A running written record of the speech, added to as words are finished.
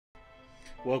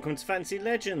Welcome to Fantasy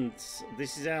Legends.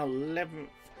 This is our 11th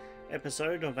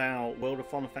episode of our World of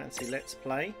Final Fantasy Let's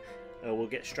Play. We'll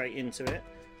get straight into it.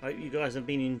 I hope you guys have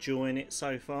been enjoying it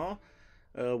so far.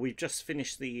 We've just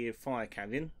finished the Fire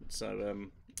Canyon, so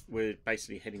we're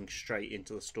basically heading straight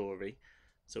into the story.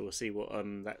 So we'll see what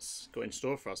that's got in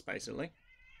store for us, basically.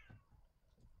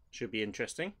 Should be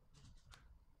interesting.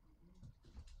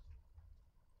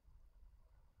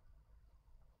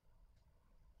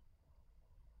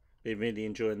 Been really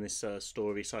enjoying this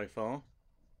story so far.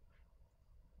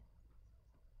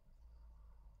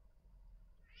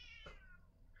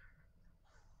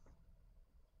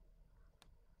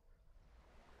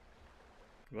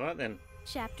 Right then.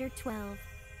 Chapter 12.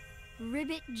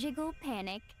 Ribbit Jiggle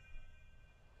Panic.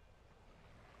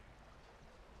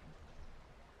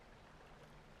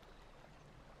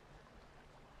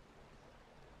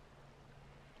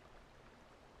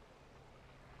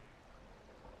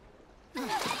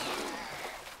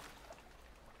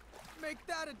 Make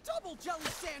that a double jelly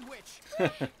sandwich!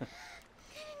 Gonna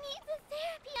need the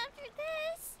therapy after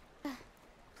this.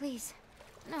 Please,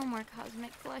 no more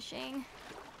cosmic flushing.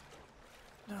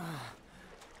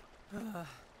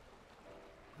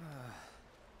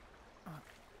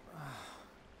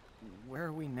 Where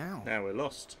are we now? Now we're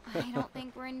lost. I don't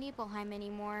think we're in Nibelheim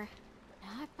anymore.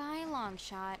 Not by a long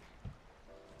shot.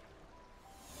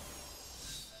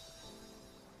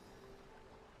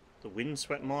 The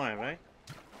windswept mire, eh?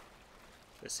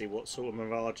 Let's see what sort of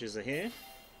mirages are here.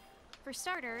 For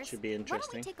starters, Should be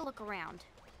interesting. why don't we take a look around?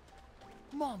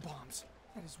 Mom bombs!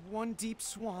 That is one deep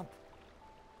swamp.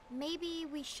 Maybe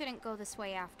we shouldn't go this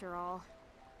way after all.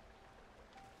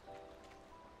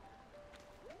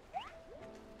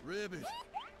 Ribbit!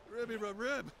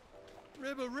 Rib!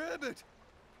 Ribbit!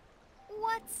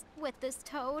 What's with this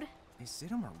toad? Is it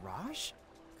a mirage?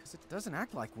 Because it doesn't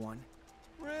act like one.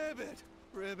 Ribbit!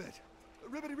 Ribbity!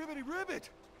 Ribbit? Ribbity ribbit?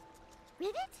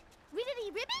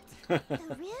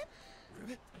 The rib?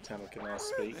 Ribbit! Tana can now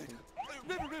speak.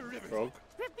 Ribbit! Frog.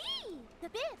 Ribby! The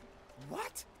bib!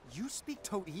 What? You speak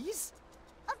Toadese?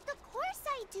 Of the course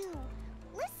I do.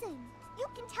 Listen, you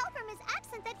can tell from his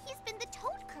accent that he's been the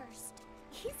toad cursed.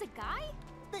 He's a guy?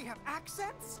 They have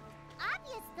accents?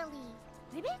 Obviously.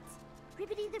 Ribbit?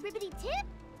 Ribbity the ribbity tip?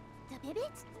 The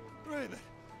bibbit? Ribbit!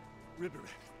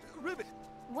 Ribbit!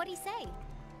 What'd he say?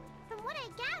 From what I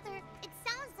gather, it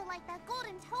sounds like that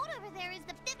golden toad over there is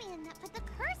the Bibian that put the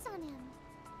curse on him.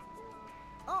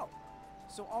 Oh,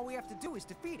 so all we have to do is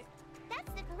defeat it. That's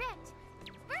correct.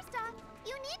 First off,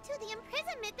 you need to the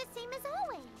imprisonment the same as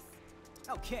always.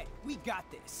 Okay, we got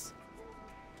this.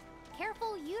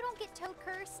 Careful you don't get toad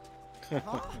cursed.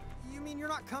 Huh? You mean you're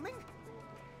not coming?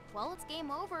 Well, it's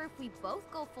game over if we both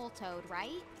go full toad,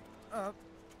 right?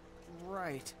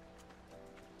 Right.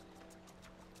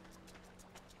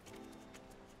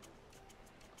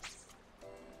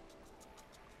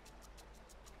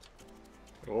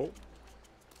 Oh.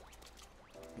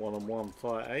 One-on-one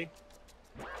fight,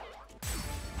 eh?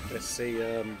 Let's see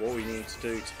what we need to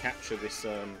do to capture this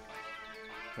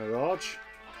mirage.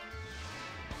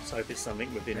 Let's hope it's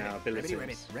something within our abilities.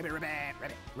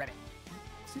 Ribbit.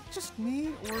 Is it just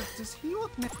me, or does he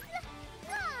look Ron,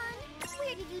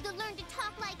 where did you learn to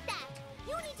talk like that?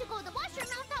 You need to go to wash your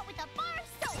mouth out with a bar of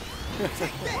soap.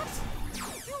 Take this!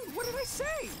 Dude, what did I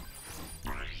say?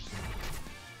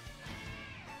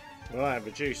 Right,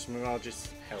 reduce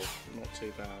Mirage's health. Not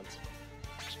too bad.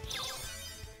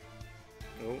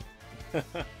 Oh.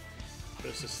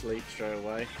 Just asleep straight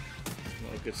away.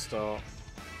 Not a good start.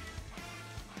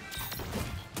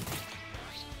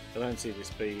 I don't see this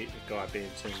guy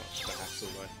being too much of a hassle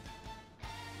though,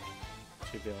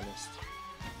 to be honest.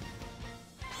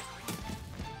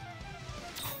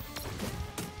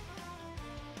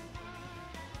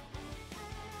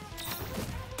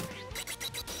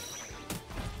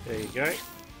 There you go.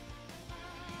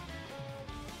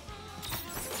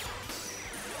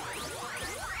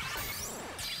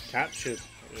 Captured.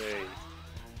 Yay.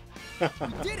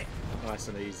 Did it! Nice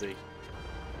and easy.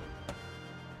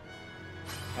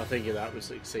 I think that will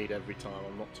succeed every time.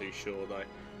 I'm not too sure though,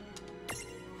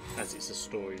 as it's a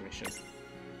story mission.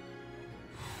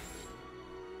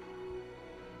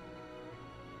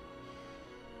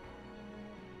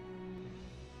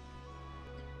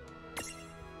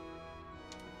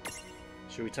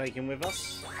 Should we take him with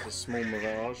us? The small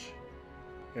mirage.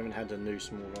 We haven't had a new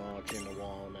small mirage in a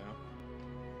while now.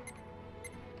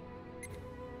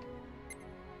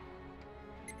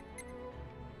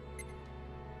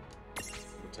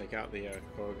 We'll take out the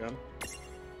Corrigan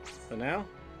for now.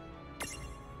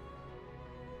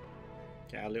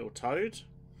 Get our little toad.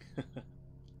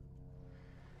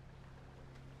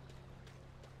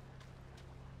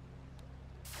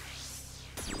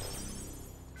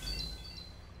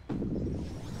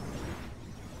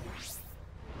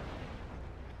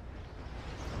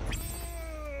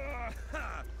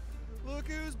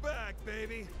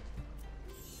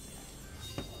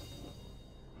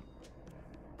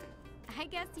 I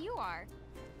guess you are.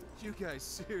 You guys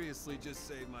seriously just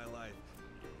saved my life.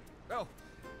 Oh,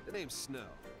 the name's Snow.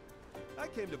 I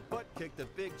came to butt kick the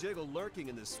big jiggle lurking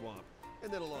in this swamp.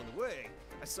 And then along the way,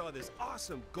 I saw this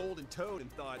awesome golden toad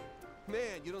and thought,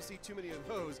 man, you don't see too many of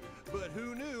those, but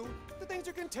who knew? The things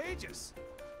are contagious.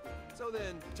 So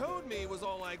then, Toad Me was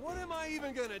all like, what am I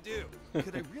even gonna do?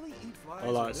 Could I really eat flies I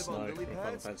or like live Snow on lily from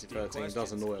Final pads? Fantasy Deep 13. It does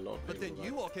questions. annoy a lot of But then people,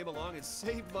 you though. all came along and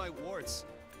saved my warts.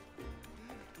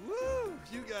 Woo!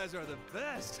 You guys are the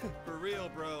best. For real,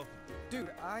 bro. Dude,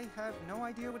 I have no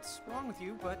idea what's wrong with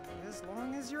you, but as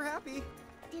long as you're happy.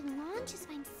 Did Lon just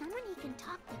find someone he can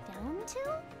talk the dome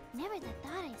to? Never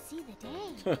thought I'd see the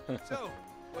day. So,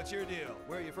 what's your deal?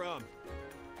 Where are you from?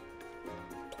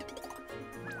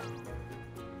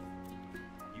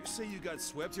 You say you got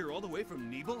swept here all the way from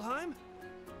Nibelheim?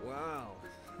 Wow.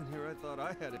 And here I thought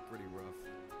I had it pretty rough.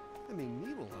 I mean,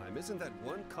 Nibelheim, isn't that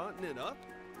one continent up?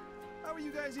 How are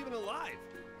you guys even alive?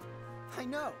 I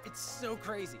know, it's so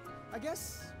crazy. I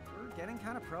guess we're getting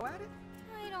kind of pro at it?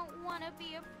 I don't want to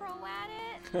be a pro at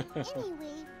it.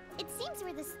 Anyway, it seems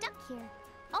we're stuck here.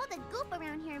 All the goop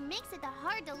around here makes it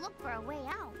hard to look for a way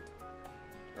out.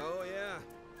 Oh, yeah.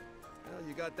 Well,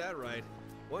 you got that right.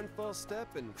 One false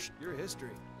step and you're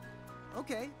history.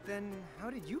 Okay, then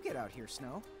how did you get out here,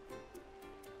 Snow?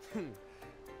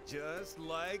 Just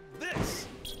like this.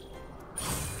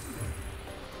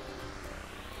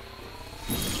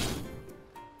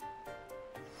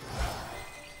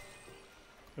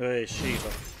 Hey,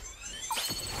 Shiva.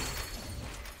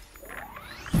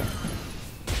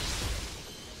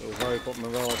 Little robot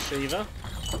Mirage Shiva.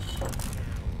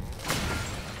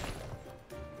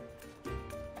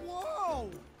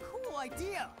 Whoa! Cool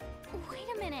idea! Wait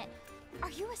a minute. Are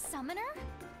you a summoner?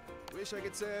 Wish I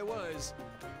could say I was,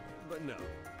 but no.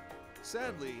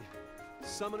 Sadly,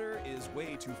 summoner is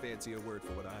way too fancy a word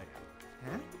for what I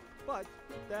am. Huh? But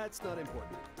that's not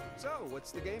important. So,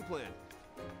 what's the game plan?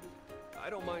 I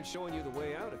don't mind showing you the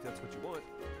way out if that's what you want.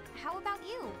 How about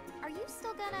you? Are you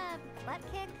still gonna butt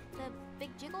kick the big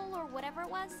jiggle or whatever it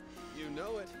was? You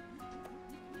know it.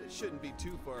 It shouldn't be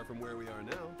too far from where we are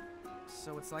now.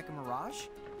 So it's like a mirage?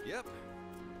 Yep.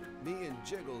 Me and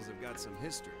Jiggles have got some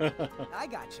history. I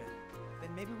gotcha.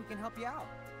 Then maybe we can help you out.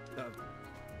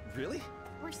 Really?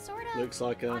 We're sort of Looks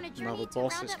like on a journey another to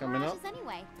boss round is up coming mirages up.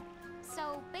 anyway.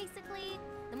 So basically,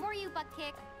 the more you butt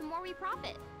kick, the more we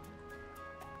profit.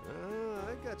 Ah,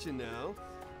 I got you now.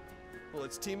 Well,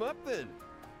 let's team up then.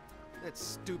 That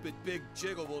stupid big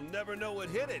Jiggle will never know what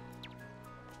hit it.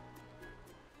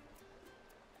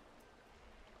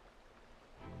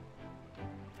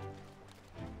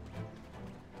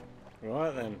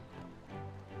 Right then.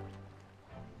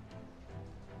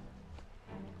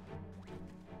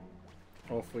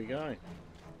 Off we go.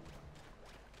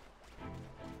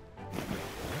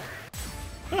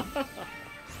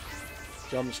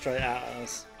 Jump straight at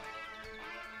us.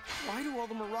 Why do all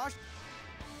the mirage...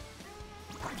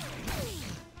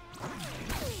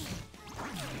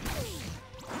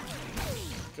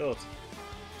 God.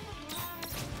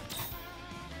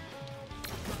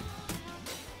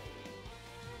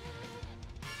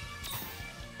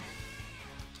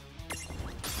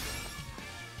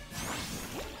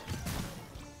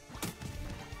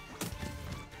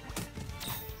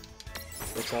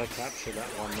 Let's try to capture that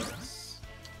one that's,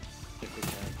 if we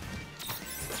can.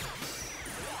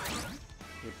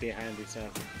 Would be handy to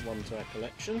have one to our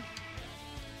collection.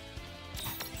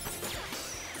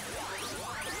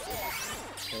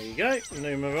 There you go,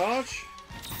 new Mirage.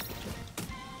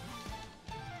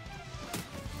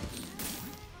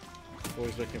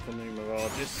 Always looking for new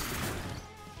Mirages.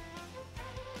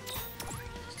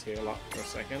 Just heal up for a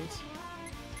second.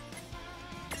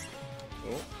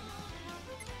 Oh.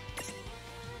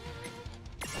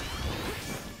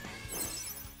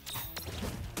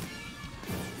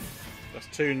 That's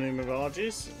two new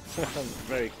Mirages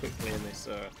very quickly in this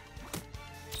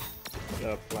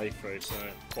playthrough, so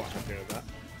quite happy with that.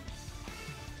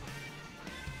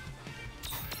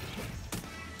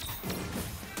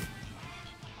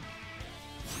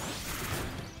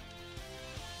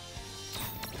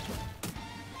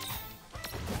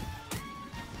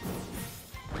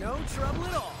 No trouble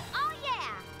at all. Oh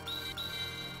yeah!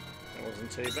 That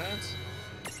wasn't too bad.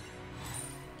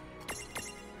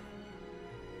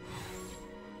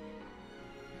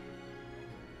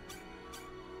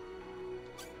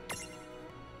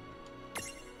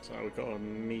 So we've got a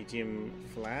medium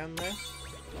flan there.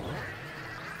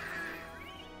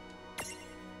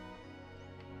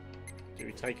 Do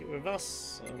we take it with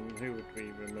us? Who would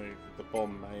we remove? The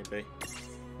bomb, maybe.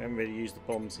 We haven't really used the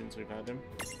bomb since we've had him.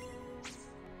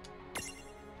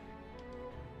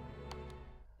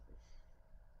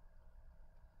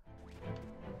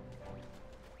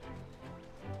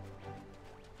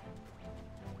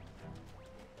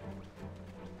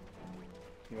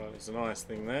 there's a nice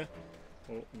thing there.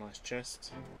 Oh, nice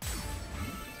chest.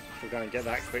 We're going to get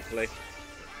that quickly.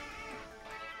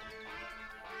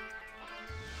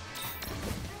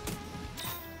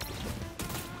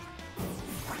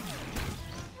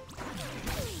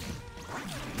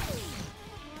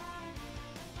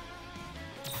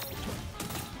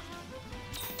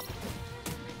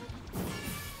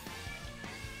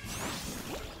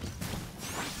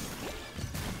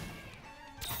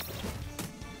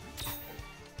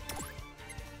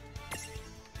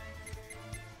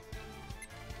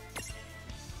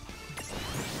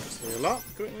 Heal up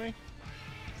quickly.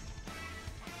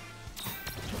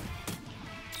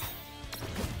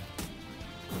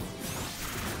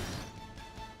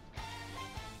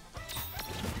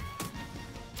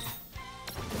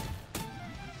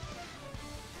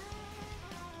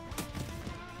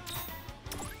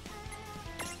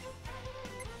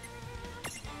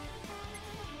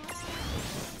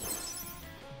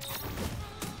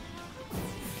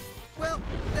 Well,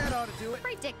 that ought to do it.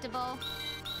 Predictable.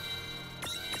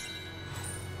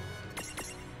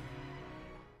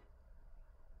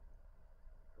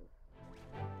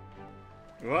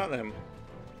 Right then.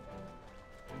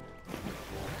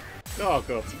 Oh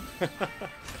god.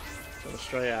 Got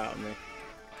straight out of me.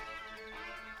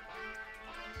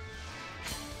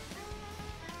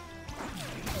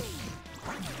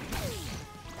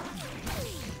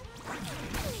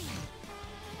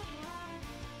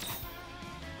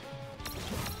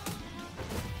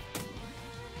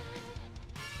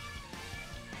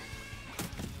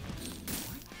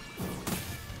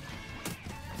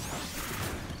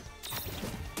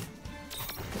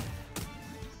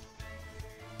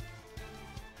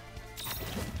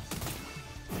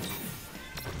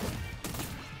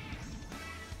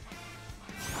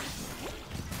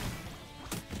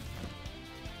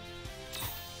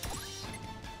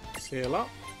 Heal up.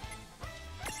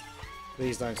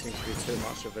 These don't seem to be too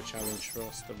much of a challenge for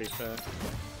us, to be fair.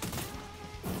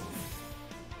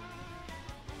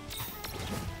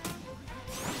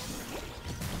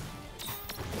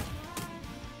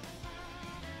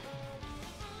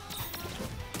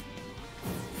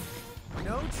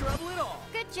 No trouble at all.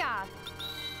 Good job.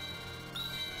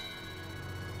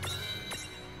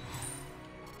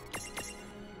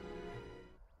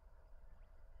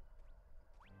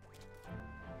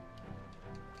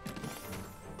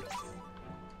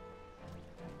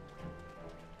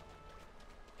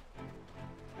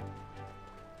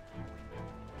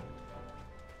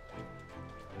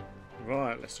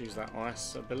 Right, let's use that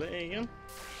ice ability again.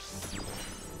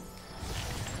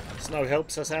 Snow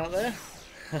helps us out there.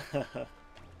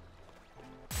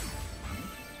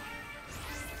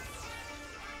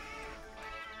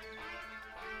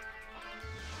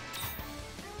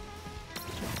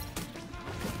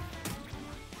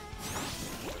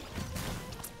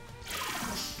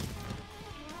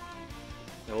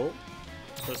 Oh,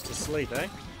 puts to sleep, eh?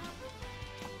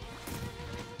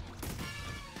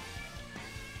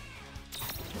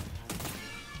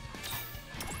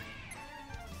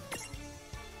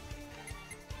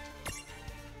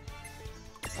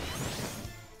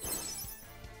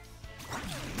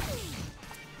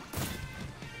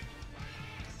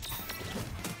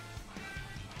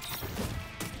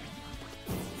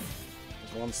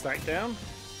 One stack down.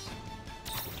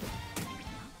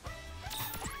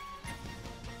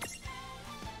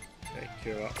 Okay,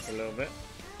 cure up for a little bit.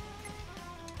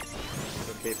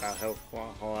 We'll keep our health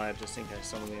quite high just in case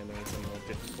some of the enemies are more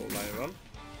difficult later on.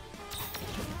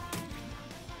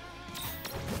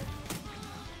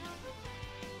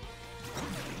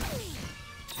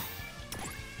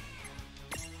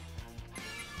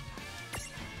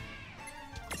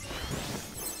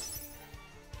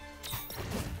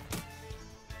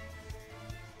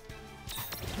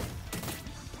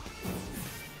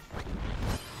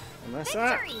 And that's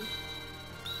that. Victory!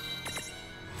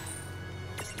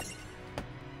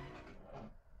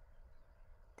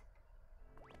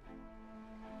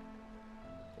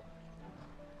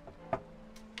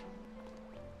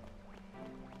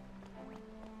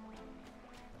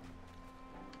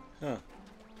 Huh.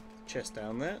 Chest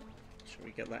down there. Shall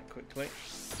we get that quickly?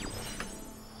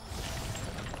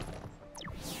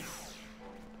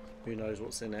 Who knows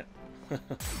what's in it?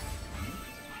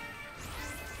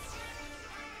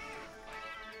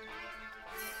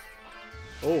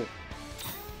 Oh!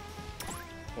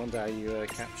 Wonder how you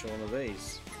capture one of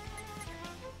these.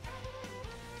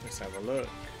 Let's have a look.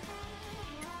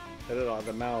 They look like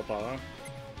the Malbar.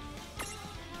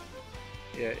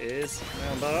 Yeah, it is.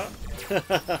 Malbar.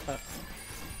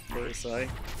 What did it say?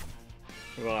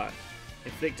 Right.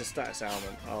 Inflict a status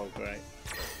ailment. Oh, great.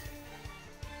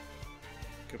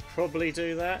 Could probably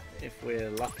do that if we're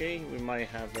lucky. We may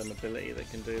have an ability that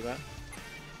can do that.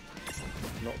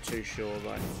 Not too sure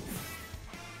though.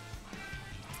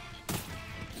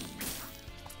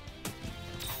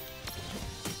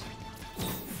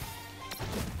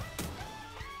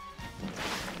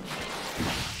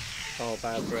 Oh,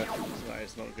 bad breath. That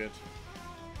is not good.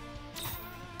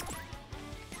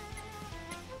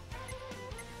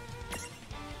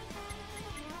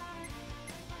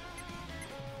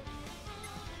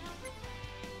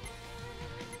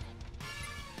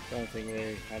 Don't think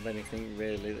we have anything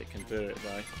really that can do it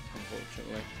though,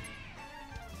 unfortunately.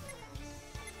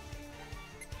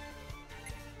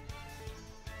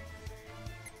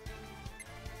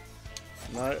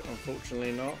 No,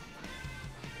 unfortunately not.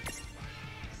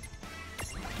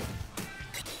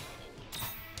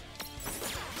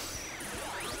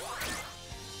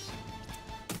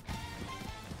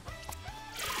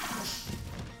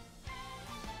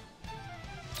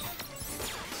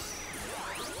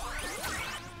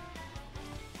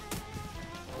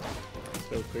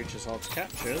 Still creature's hard to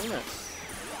capture, isn't it?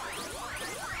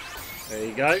 There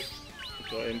you go.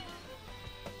 Got him.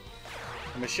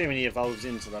 I'm assuming he evolves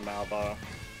into the Malborough.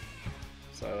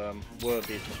 So,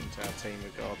 worthy addition to our team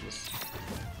regardless.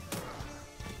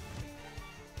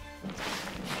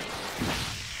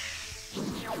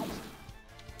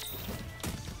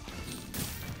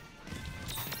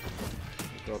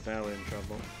 God, now we're in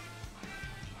trouble.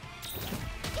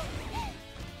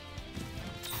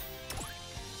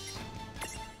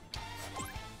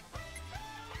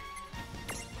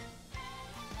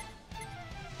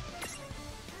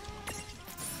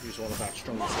 Use one of our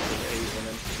strongest abilities on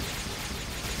him.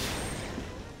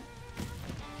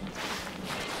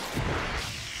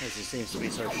 As he seems to be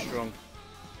so strong.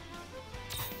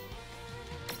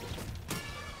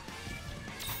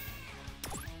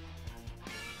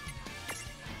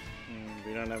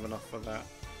 We don't have enough for that.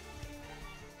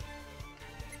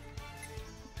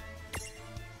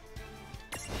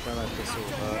 I don't know if this will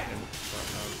hurt him, but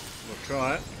we'll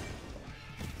try it.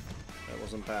 That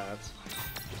wasn't bad.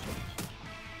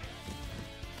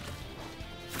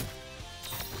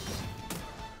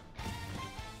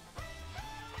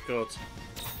 God.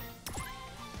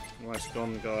 Almost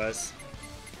gone, guys.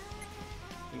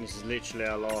 I think this is literally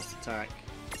our last attack.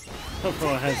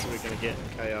 Otherwise we're going to get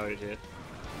KO'd here.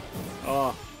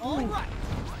 Oh, All right.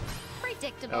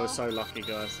 Predictable. that was so lucky,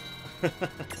 guys.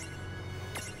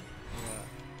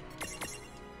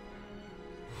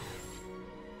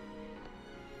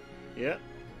 Yeah.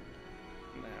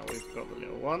 Now we've got the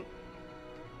little one.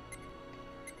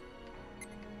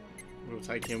 We'll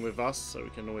take him with us, so we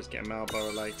can always get a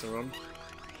Malborough later on.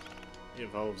 He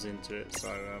evolves into it,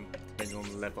 so depending on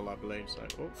the level, I believe. So,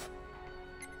 oh.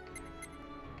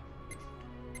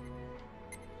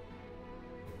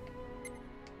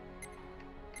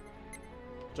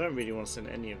 Don't really want to send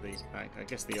any of these back. I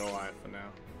guess the eye for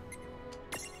now.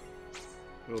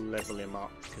 We'll level him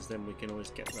up because then we can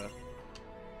always get the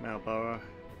Malborough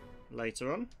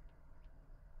later on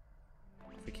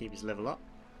if we keep his level up.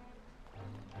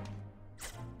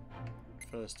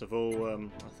 First of all, I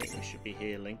think we should be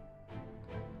healing.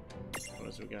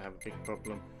 Otherwise we're going to have a big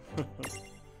problem.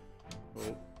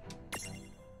 Oh.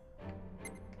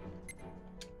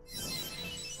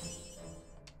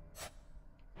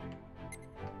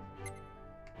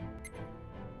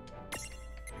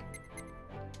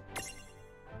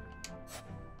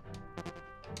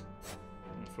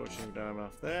 Unfortunately we don't have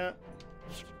enough there.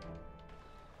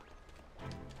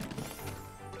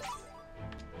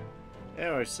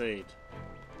 Arrow seed.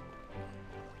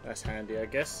 That's handy, I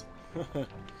guess. At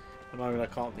the moment I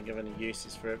can't think of any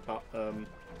uses for it, but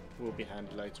will be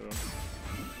handy later on.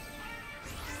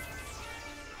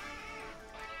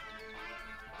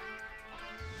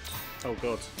 Oh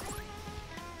god.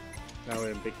 Now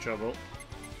we're in big trouble.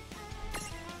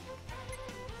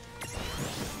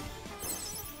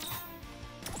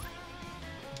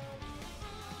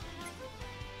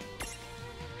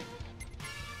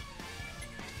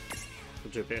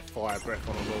 Do a bit of fire breath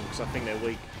on them all because I think they're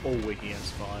weak, all weak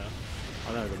against fire.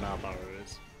 I know the Malborough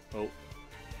is. Oh,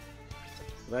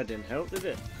 that didn't help, did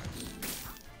it?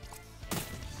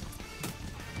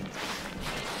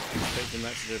 Expecting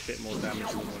that to do a bit more damage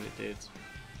than what it did.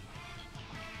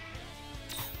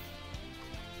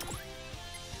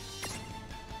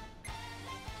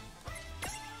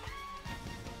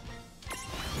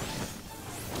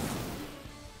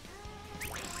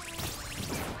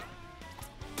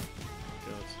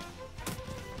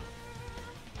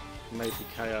 Maybe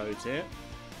KO'd it.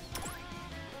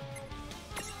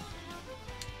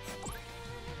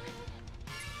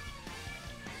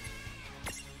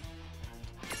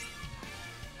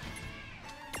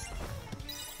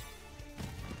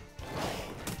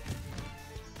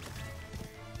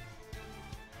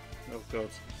 god.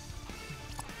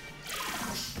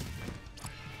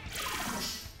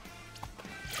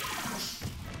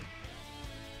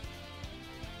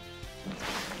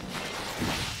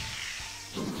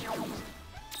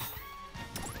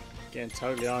 Getting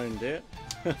totally owned it.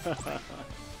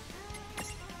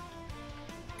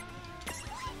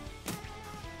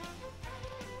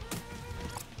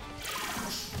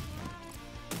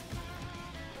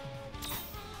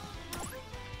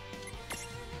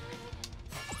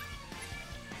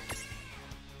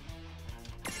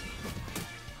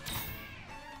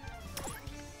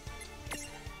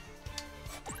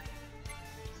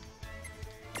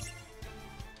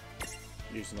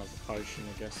 Use another potion,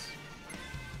 I guess.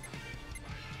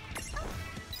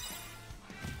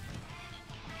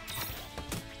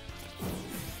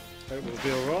 Hope we'll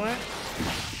be alright.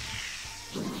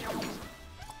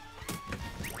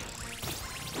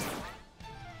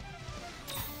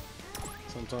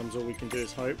 Sometimes all we can do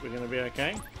is hope we're going to be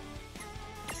okay.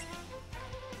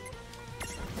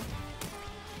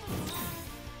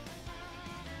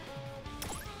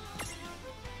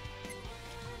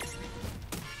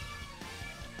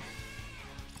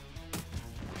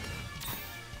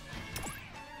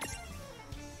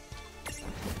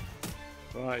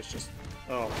 Right, it's just...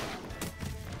 oh.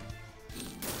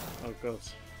 Oh god.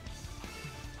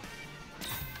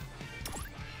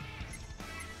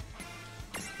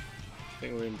 I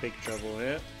think we're in big trouble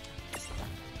here.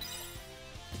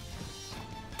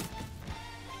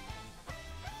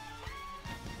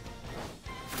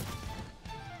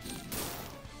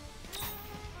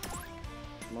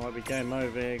 Might be game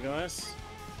over here, guys.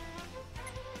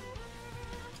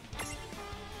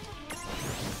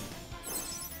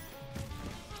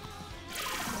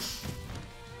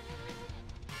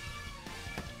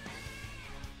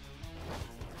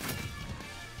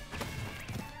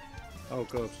 Oh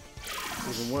god,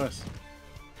 it's even worse.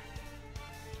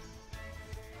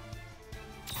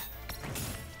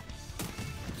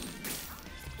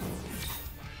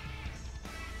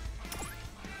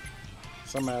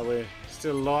 Somehow we're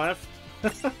still alive. I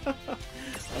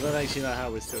don't actually know how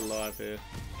we're still alive here.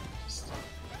 Just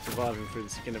surviving through the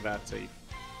skin of our teeth.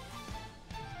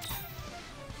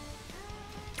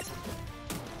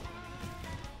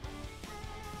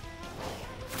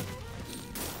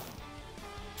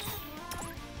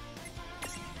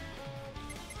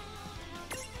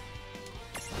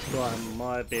 Right,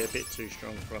 might be a bit too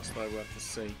strong for us though, we'll have to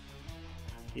see.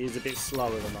 He is a bit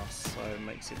slower than us, so it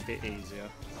makes it a bit easier.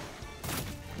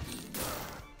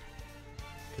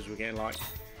 Because we're getting like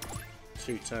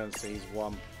 2 turns to he's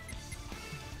 1.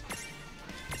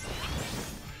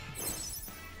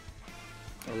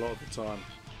 A lot of the time.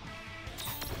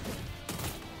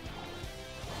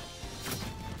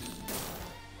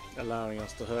 Allowing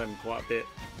us to hurt him quite a bit.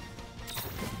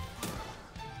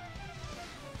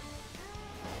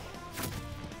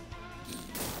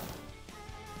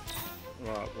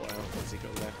 Right, what else has he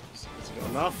got left? Has he got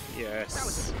enough? Yes. That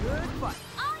was a good fight.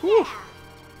 Oh, yeah!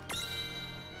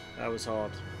 That was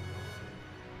hard.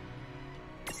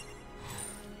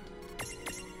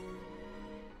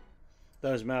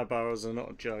 Those Malboros are not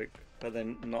a joke, but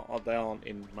then they aren't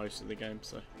in most of the games,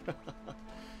 so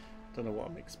don't know what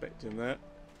I'm expecting there.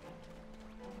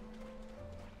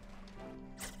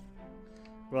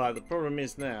 Right, the problem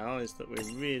is now is that we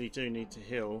really do need to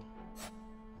heal.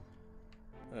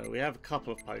 We have a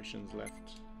couple of potions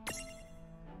left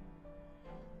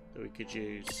that we could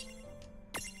use.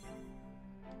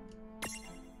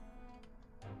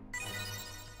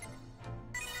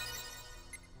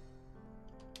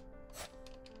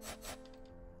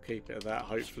 Keep it at that,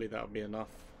 hopefully that'll be enough.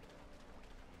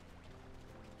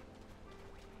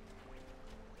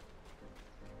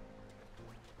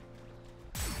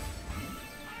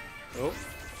 Oh.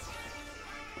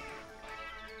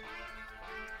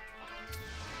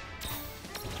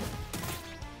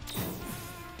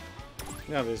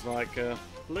 Now there's like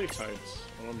blue toads.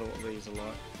 I wonder what these are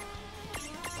like.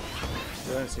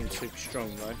 They don't seem super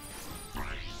strong though.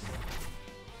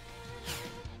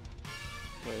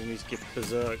 Well, we need to give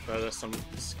Berserk though, that's some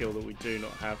skill that we do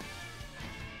not have.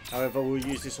 However, we'll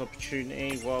use this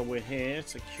opportunity while we're here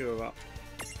to cure up.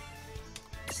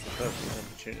 It's the perfect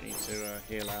opportunity to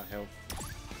heal our health,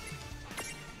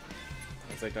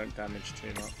 as they don't damage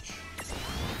too much.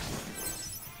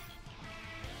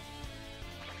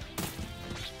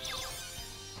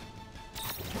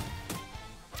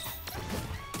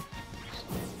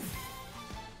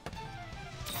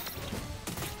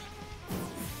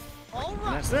 All And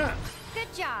right. that's that.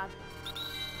 Good job.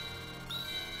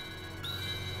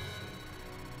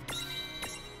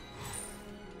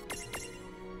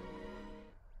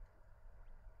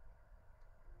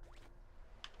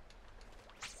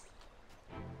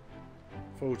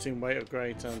 14 weight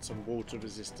upgrade and some water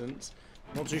resistance.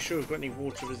 Not too sure we've got any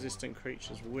water resistant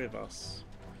creatures with us,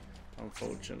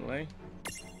 unfortunately.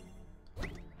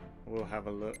 We'll have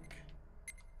a look.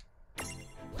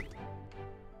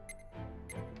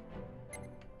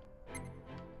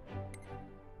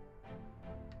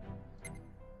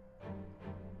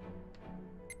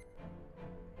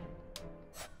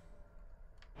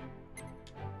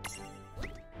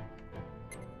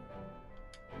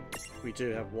 We do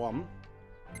have one.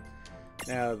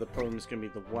 Now the problem is going to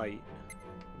be the weight.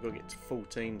 We've got to get to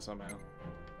 14 somehow.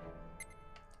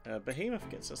 Behemoth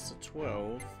gets us to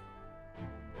 12.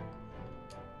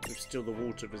 With still the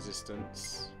water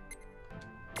resistance.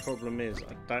 Problem is,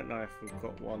 I don't know if we've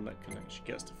got one that can actually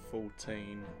get us to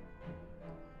 14.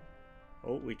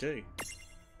 Oh, we do.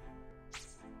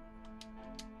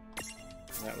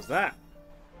 And that was that.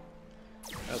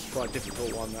 That was quite a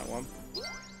difficult one, that one.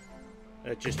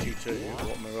 Just due to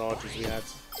what mirages we had.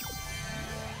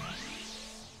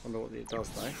 Wonder what it does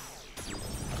though.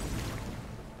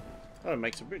 Oh, it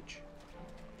makes a bridge.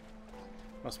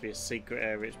 Must be a secret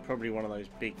area. It's probably one of those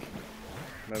big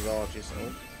mirages.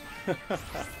 Oh.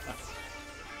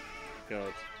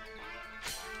 God.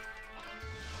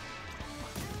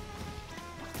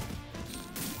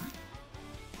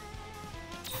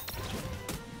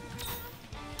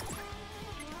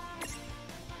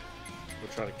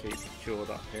 We'll try to keep cured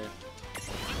up here.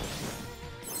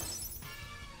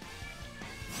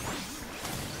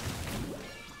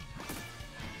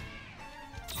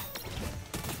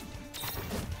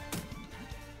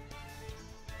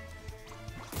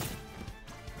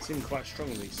 Seem quite strong,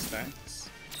 these stacks.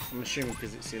 I'm assuming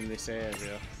because it's in this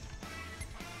area.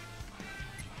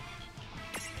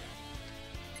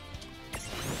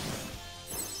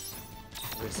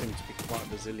 They seem to be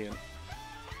quite resilient.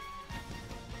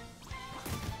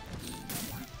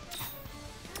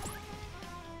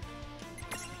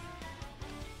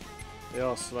 They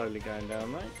are slowly going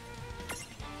down, mate.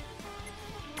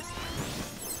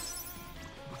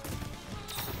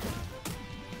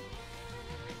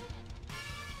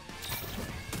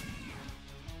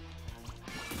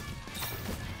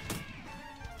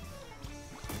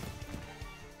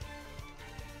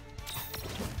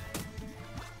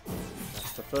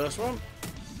 That's the first one.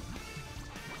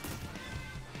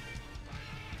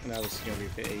 Now this is going to be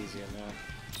a bit easier now.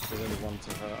 There's only one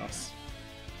to hurt us.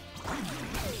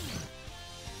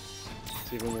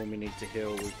 So even when we need to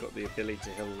heal, we've got the ability to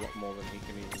heal a lot more than he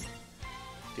can even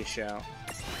dish out.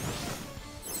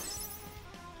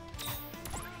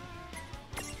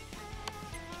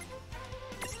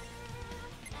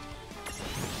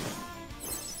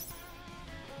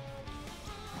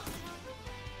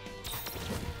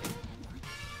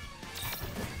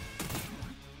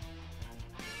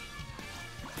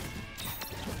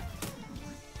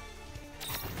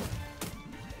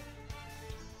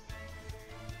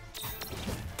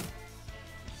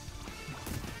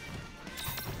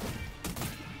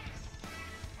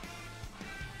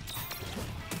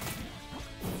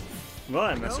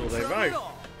 Right, and that's all they wrote.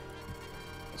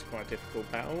 That's quite a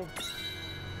difficult battle.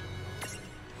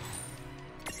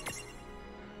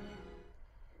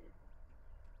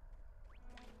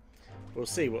 We'll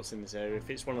see what's in this area. If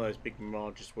it's one of those big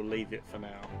mirages, we'll leave it for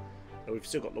now. But we've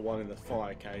still got the one in the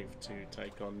fire cave to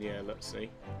take on. Yeah, let's see.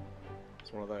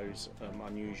 It's one of those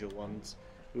unusual ones.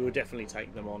 We will definitely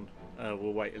take them on.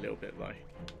 We'll wait a little bit though. I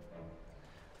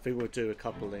think we'll do a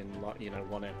couple in, like, you know,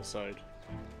 one episode.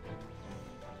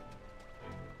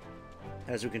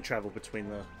 As we can travel between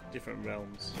the different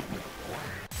realms.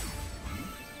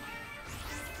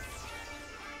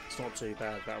 It's not too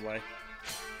bad that way.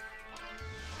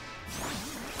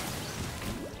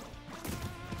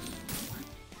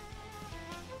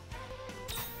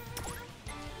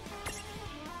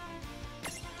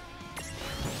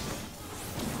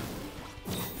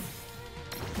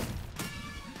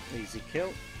 Easy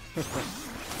kill.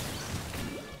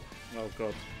 Oh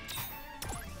god.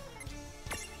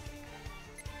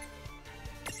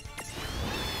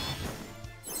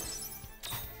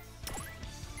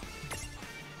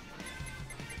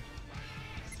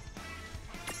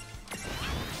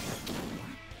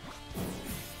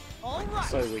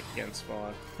 So weak against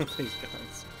fire, these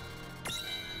guys.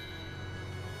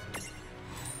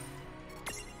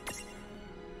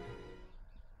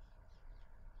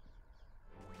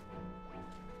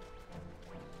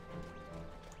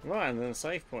 Right, and then a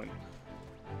save point.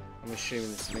 I'm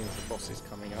assuming this means the boss is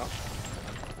coming up.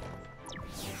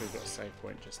 We've got a save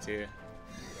point just here.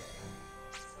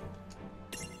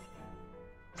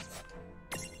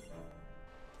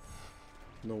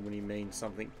 Normally means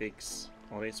something big's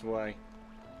on its way.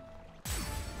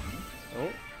 Oh.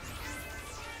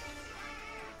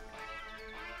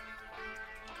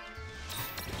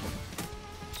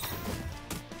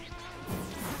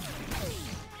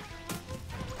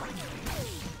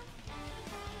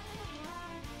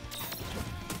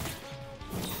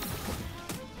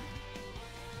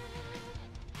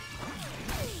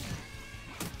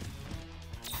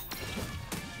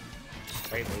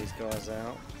 guys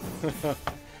out.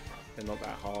 They're not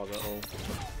that hard at all.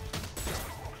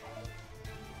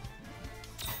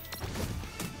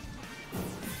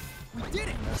 We did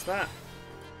it! And that's that.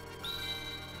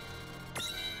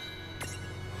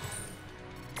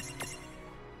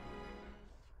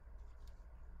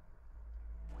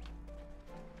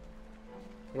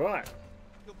 Right.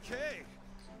 Okay.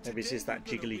 Maybe it's just that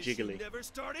Today you're gonna jiggly wish you jiggly. never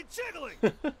started jiggling.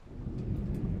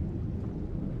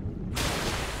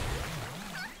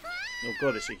 Oh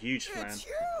god, it's a huge fan. It's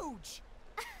huge!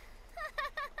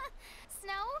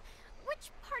 Snow, which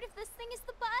part of this thing is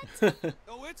the butt?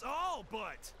 Oh, it's all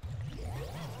butt.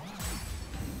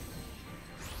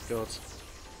 God.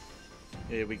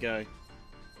 Here we go.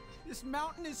 This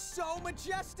mountain is so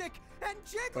majestic and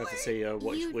jiggly! Glad to see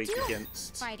what You week do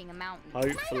against. Fighting a mountain.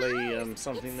 Hopefully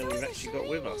something that we've actually got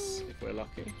with us, if we're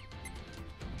lucky.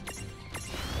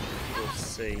 We'll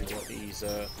see what these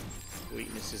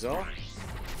weaknesses are.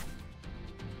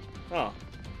 Ah.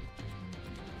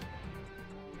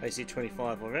 Basically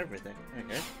 25 of everything.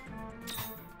 Okay.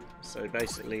 So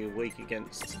basically weak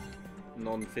against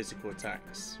non-physical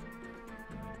attacks.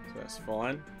 So that's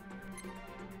fine.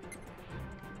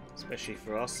 Especially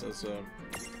for us as you know,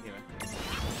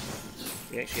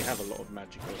 we actually have a lot of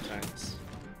magical attacks.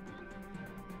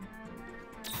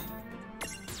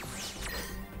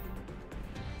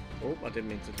 Oh, I didn't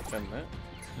mean to defend that.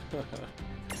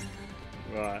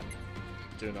 Right,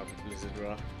 do another blizzard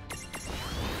ra.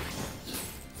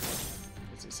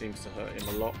 Because it seems to hurt him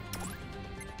a lot.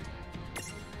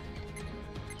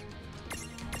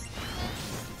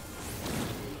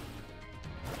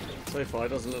 So far, it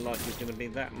doesn't look like it's going to be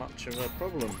that much of a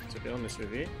problem, to be honest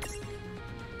with you. It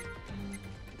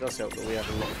does help that we have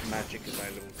a lot of magic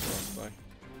available to us, though.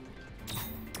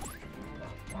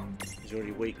 He's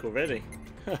already weak already.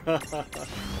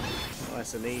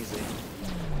 Nice and easy.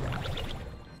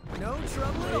 No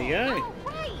trouble at There you all. go. Oh,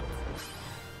 wait!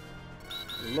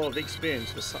 A lot of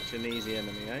experience for such an easy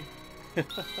enemy, eh?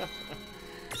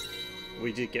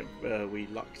 We did get, we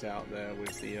lucked out there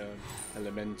with the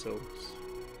elementals.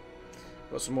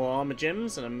 Got some more armor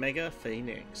gems and a Mega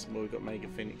Phoenix. Well, we got Mega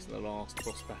Phoenix in the last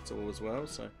boss battle as well,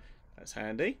 so that's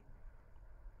handy.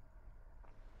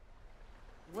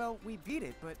 Well, we beat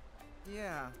it, but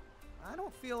yeah, I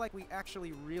don't feel like we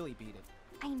actually really beat it.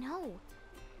 I know.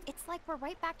 It's like we're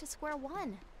right back to square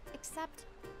one. Except,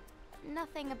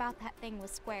 nothing about that thing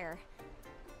was square.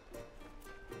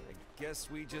 I guess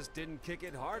we just didn't kick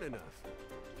it hard enough.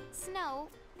 Snow,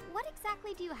 what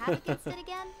exactly do you have against it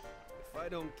again? If I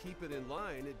don't keep it in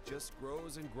line, it just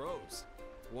grows and grows.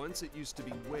 Once it used to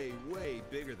be way, way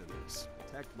bigger than this.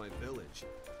 Attacked my village.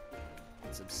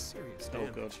 Did some serious damage.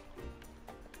 Oh god.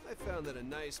 I found that a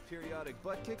nice periodic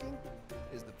butt kicking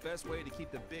is the best way to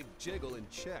keep the big jiggle in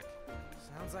check.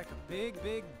 Sounds like a big,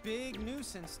 big, big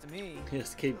nuisance to me.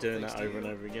 Just keep doing Thanks that to over and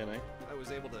you. over again, eh? I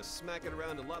was able to smack it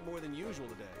around a lot more than usual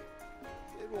today.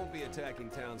 It won't be attacking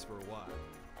towns for a while.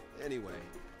 Anyway,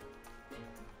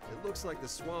 it looks like the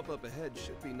swamp up ahead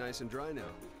should be nice and dry now.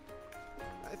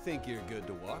 I think you're good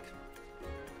to walk.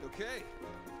 Okay.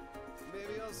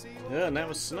 Maybe I'll see you all Yeah, and that again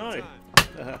was snow.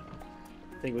 sometime.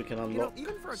 I think we can You know, unlock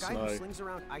even for a guy snow. who slings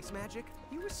around ice magic,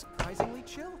 he was surprisingly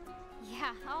chill.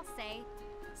 Yeah, I'll say.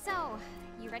 So,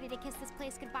 you ready to kiss this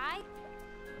place goodbye?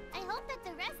 I hope that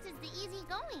the rest is the easy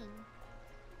going.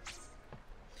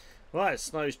 Right,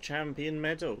 Snow's champion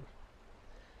medal.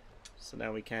 So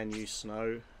now we can use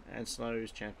Snow and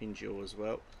Snow's champion jewel as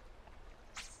well.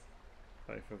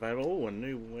 Both available. Oh, and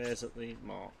new wares at the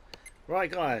mark. Right,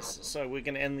 guys, so we're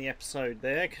going to end the episode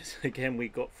there because again we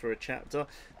got through a chapter.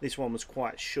 This one was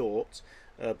quite short,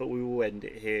 but we will end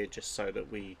it here just so that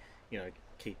we, you know,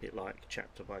 keep it like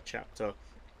chapter by chapter.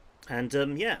 And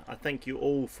yeah, I thank you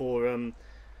all for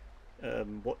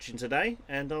watching today,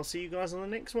 and I'll see you guys on the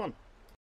next one.